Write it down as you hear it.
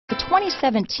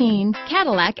2017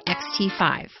 Cadillac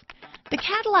XT5. The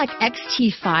Cadillac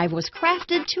XT5 was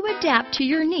crafted to adapt to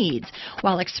your needs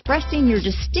while expressing your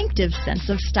distinctive sense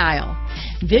of style.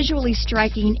 Visually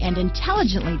striking and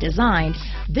intelligently designed,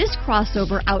 this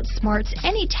crossover outsmarts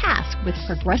any task with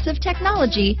progressive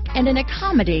technology and an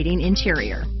accommodating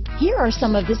interior. Here are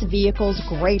some of this vehicle's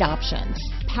great options: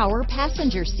 power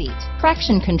passenger seat,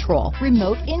 traction control,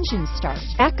 remote engine start,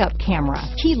 backup camera,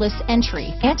 keyless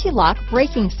entry, anti-lock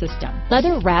braking system,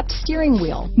 leather-wrapped steering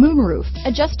wheel, moonroof,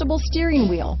 adjustable steering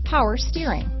wheel, power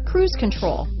steering, cruise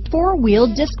control, four-wheel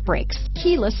disc brakes,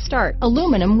 keyless start,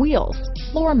 aluminum wheels,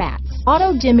 floor mats,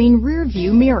 auto-dimming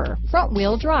rear-view mirror,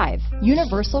 front-wheel drive,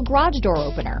 universal garage door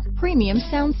opener, premium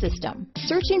sound system.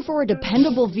 Searching for a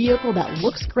dependable vehicle that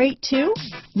looks great too?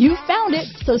 You found it,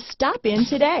 so stop in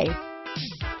today.